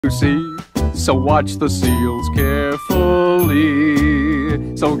see, so watch the seals carefully.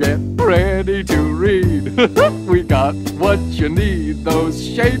 So get ready to read. We got what you need, those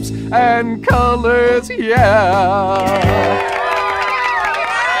shapes and colors, yeah.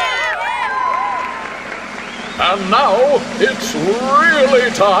 And now it's really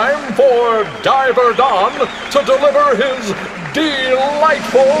time for Diver Don to deliver his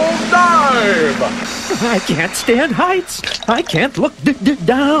delightful dive. I can't stand heights. I can't look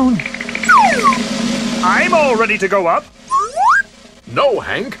down. I'm all ready to go up. No,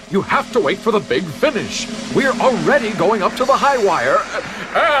 Hank, you have to wait for the big finish. We're already going up to the high wire.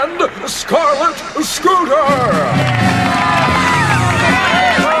 And Scarlet Scooter!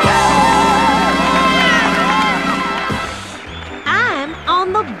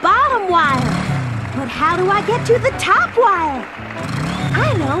 On the bottom wire. But how do I get to the top wire?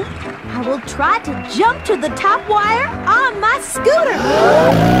 I know. I will try to jump to the top wire on my scooter.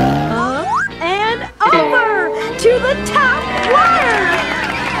 Up and over to the top wire.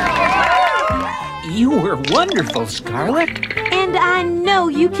 You were wonderful, Scarlet. And I know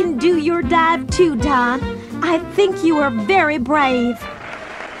you can do your dive too, Don. I think you are very brave.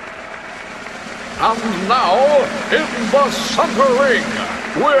 And now, in the center ring,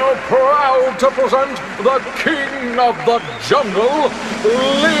 we're proud to present the king of the jungle,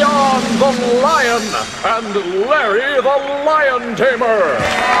 Leon the Lion, and Larry the Lion Tamer.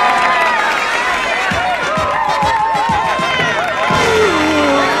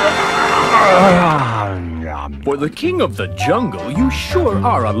 For the king of the jungle, you sure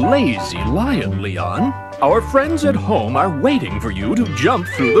are a lazy lion, Leon. Our friends at home are waiting for you to jump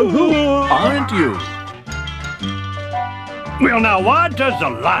through the hoop, aren't you? Well, now, why does a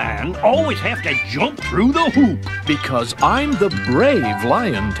lion always have to jump through the hoop? Because I'm the brave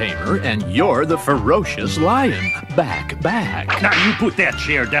lion tamer and you're the ferocious lion. Back. Now, you put that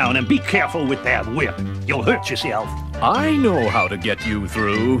chair down and be careful with that whip. You'll hurt yourself. I know how to get you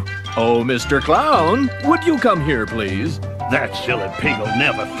through. Oh, Mr. Clown, would you come here, please? That silly pig'll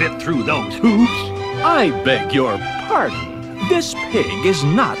never fit through those hoops. I beg your pardon. This pig is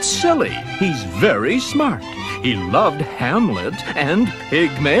not silly. He's very smart. He loved Hamlet and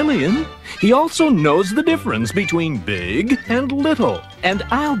Pygmalion. He also knows the difference between big and little. And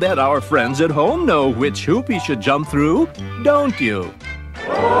I'll bet our friends at home know which hoop he should jump through, don't you?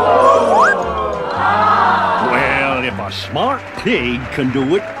 Well, if a smart pig can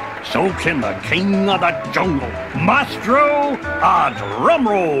do it, so can the king of the jungle. Maestro, a drum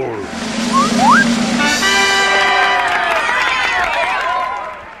roll.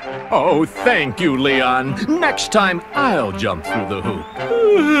 Oh, thank you, Leon. Next time, I'll jump through the hoop.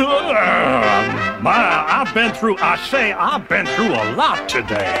 I've been through a lot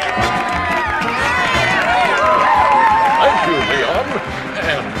today. Thank you, Leon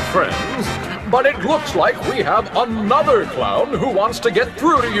and friends. But it looks like we have another clown who wants to get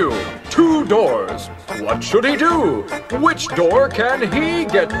through to you. 2 doors. What should he do? Which door can he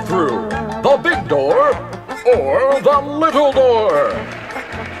get through? The big door or the little door?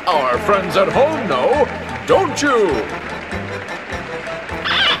 Our friends at home know, don't you?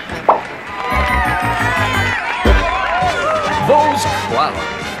 Those clowns,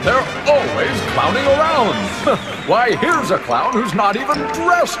 they're always clowning around. Why, here's a clown who's not even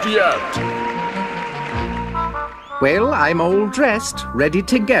dressed yet. Well, I'm all dressed, ready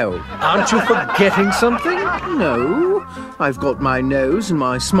to go. Aren't you forgetting something? No. I've got my nose and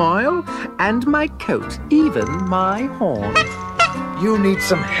my smile, and my coat, even my horn. You need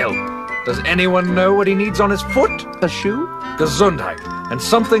some help. Does anyone know what he needs on his foot? A shoe? Gesundheit. And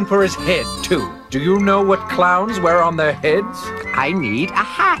something for his head, too. Do you know what clowns wear on their heads? I need a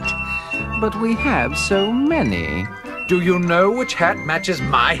hat. But we have so many. Do you know which hat matches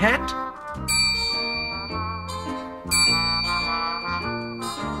my hat?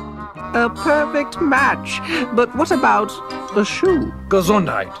 A perfect match. But what about a shoe?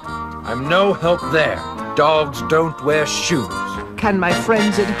 Gesundheit. I'm no help there. Dogs don't wear shoes. Can my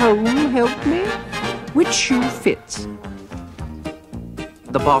friends at home help me? Which shoe fits?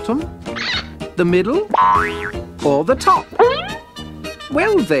 The bottom? The middle? Or the top?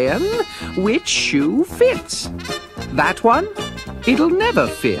 Well then, which shoe fits? That one? It'll never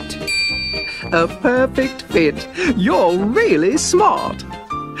fit. A perfect fit. You're really smart.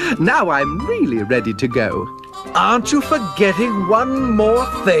 Now I'm really ready to go. Aren't you forgetting one more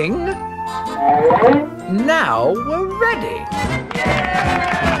thing? Now we're ready.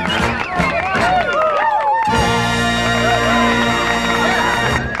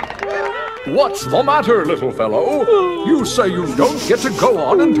 What's the matter, little fellow? You say you don't get to go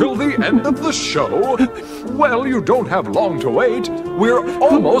on until the end of the show? Well, you don't have long to wait. we're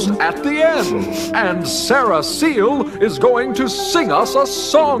almost at the end. And Sarah Seal is going to sing us a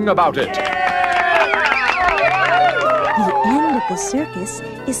song about it. The end of the circus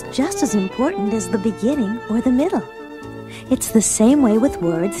is just as important as the beginning or the middle. It's the same way with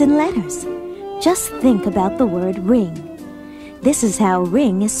words and letters. Just think about the word ring. This is how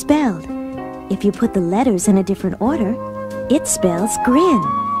ring is spelled. If you put the letters in a different order, it spells grin.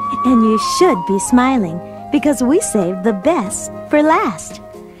 And you should be smiling because we saved the best for last.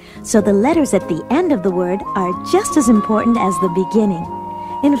 So the letters at the end of the word are just as important as the beginning.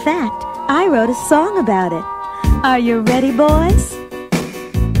 In fact, I wrote a song about it. Are you ready, boys?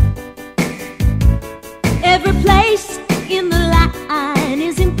 Every place in the line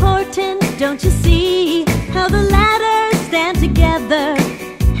is important, don't you see? How the letters stand together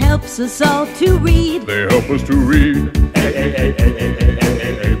helps us all to read. They help us to read. A,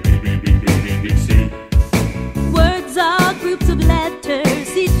 B, B, B, B, B, B, C. Words are groups of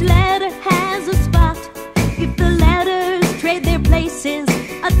letters, each letter has a spot. If the letters trade their places,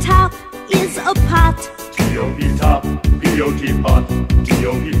 a top is a pot. T-O-P top, P-O-T pot,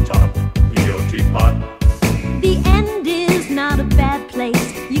 T-O-P top, P-O-T pot. The end is not a bad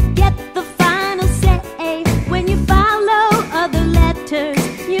place. You get the final say. When you follow other letters,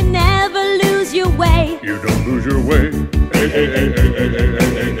 you never lose your way. You don't lose your way. A,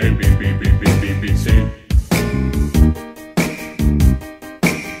 B, B, B, B, B, B, C.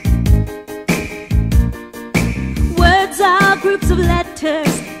 Words are groups of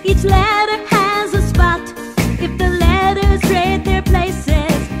letters. Each letter has a spot. If the letters trade their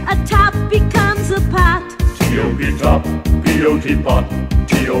places, a top becomes a pot. T-O-P top, P-O-T pot,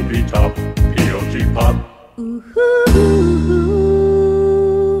 T-O-P top, P-O-T pot. Ooh-hoo-hoo-hoo.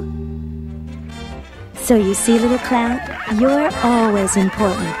 So you see, little clown, you're always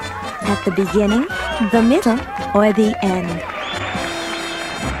important. At the beginning, the middle, or the end.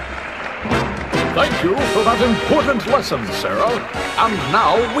 Thank you for that important lesson, Sarah. And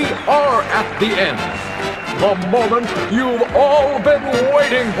now we are at the end. The moment you've all been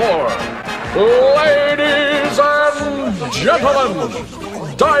waiting for. Ladies and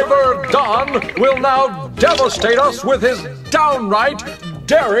gentlemen, Diver Don will now devastate us with his downright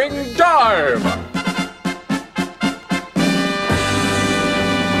daring dive.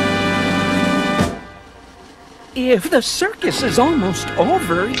 If the circus is almost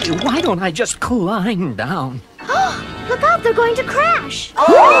over, why don't I just climb down? Look out, they're going to crash!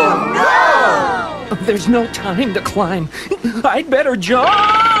 There's no time to climb. I'd better jump!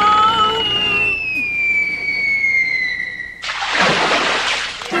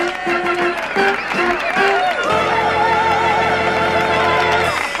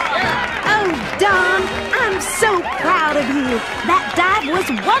 Oh, Don, I'm so proud of you. That dive was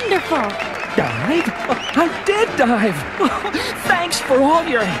wonderful. Dive? I did dive! Thanks for all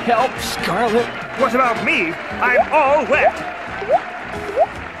your help, Scarlet. What about me? I'm all wet.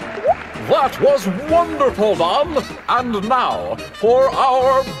 That was wonderful, Don. And now, for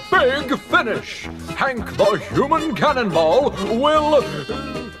our big finish. Hank the Human Cannonball will...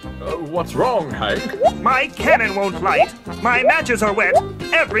 what's wrong, Hank? My cannon won't light. My matches are wet.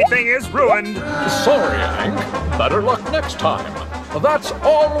 Everything is ruined. Sorry, Hank. Better luck next time. That's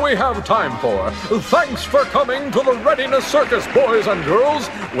all we have time for. Thanks for coming to the Readiness Circus, boys and girls.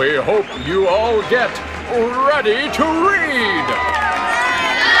 We hope you all get ready to read.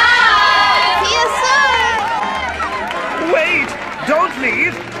 Yes, sir! Wait! Don't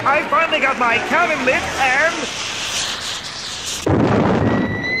leave! I finally got my cannon lit and...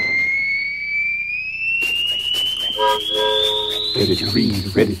 Ready to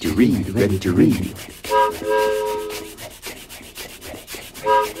read, ready to read, ready to read.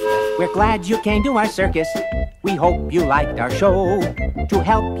 We're glad you came to our circus. We hope you liked our show. To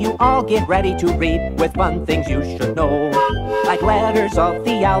help you all get ready to read with fun things you should know, like letters of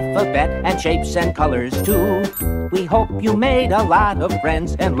the alphabet and shapes and colors too. We hope you made a lot of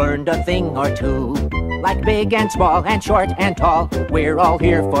friends and learned a thing or two. Like big and small and short and tall, we're all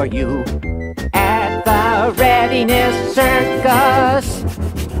here for you. At the Readiness Circus.